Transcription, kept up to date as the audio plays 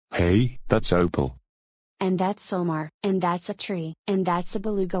Hey, that's Opal. And that's Omar, and that's a tree, and that's a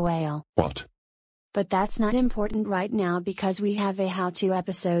beluga whale. What? But that's not important right now because we have a how-to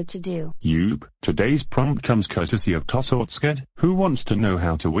episode to do. Yoop, today's prompt comes courtesy of Tossortsked, who wants to know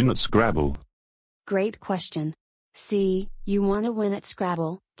how to win at Scrabble. Great question. See, you want to win at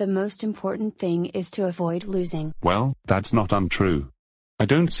Scrabble, the most important thing is to avoid losing. Well, that's not untrue. I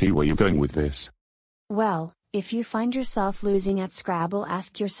don't see where you're going with this. Well, if you find yourself losing at Scrabble,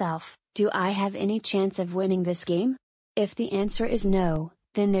 ask yourself, do I have any chance of winning this game? If the answer is no,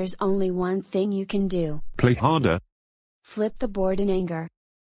 then there's only one thing you can do. Play harder. Flip the board in anger.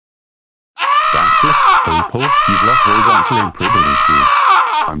 That's it, Opal, you've lost all gambling privileges.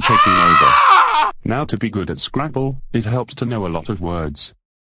 I'm taking over. Now to be good at Scrabble, it helps to know a lot of words.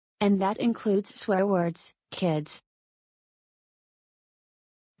 And that includes swear words, kids.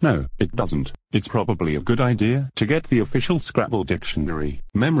 No, it doesn't. It's probably a good idea to get the official Scrabble dictionary.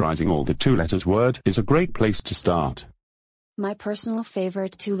 Memorizing all the two-letters word is a great place to start. My personal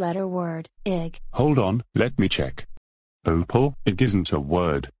favorite two-letter word, ig. Hold on, let me check. Opal, it isn't a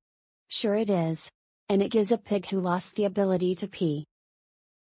word. Sure it is. And it is a pig who lost the ability to pee.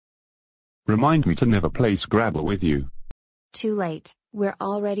 Remind me to never play Scrabble with you. Too late, we're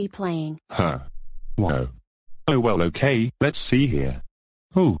already playing. Whoa. Oh well, okay, let's see here.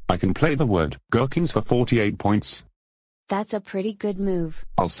 Oh, I can play the word gherkins for 48 points. That's a pretty good move.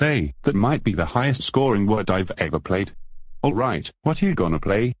 I'll say, that might be the highest scoring word I've ever played. Alright, what are you gonna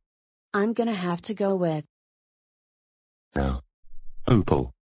play? I'm gonna have to go with No.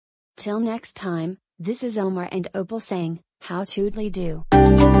 Opal. Till next time, this is Omar and Opal saying, how toodly do.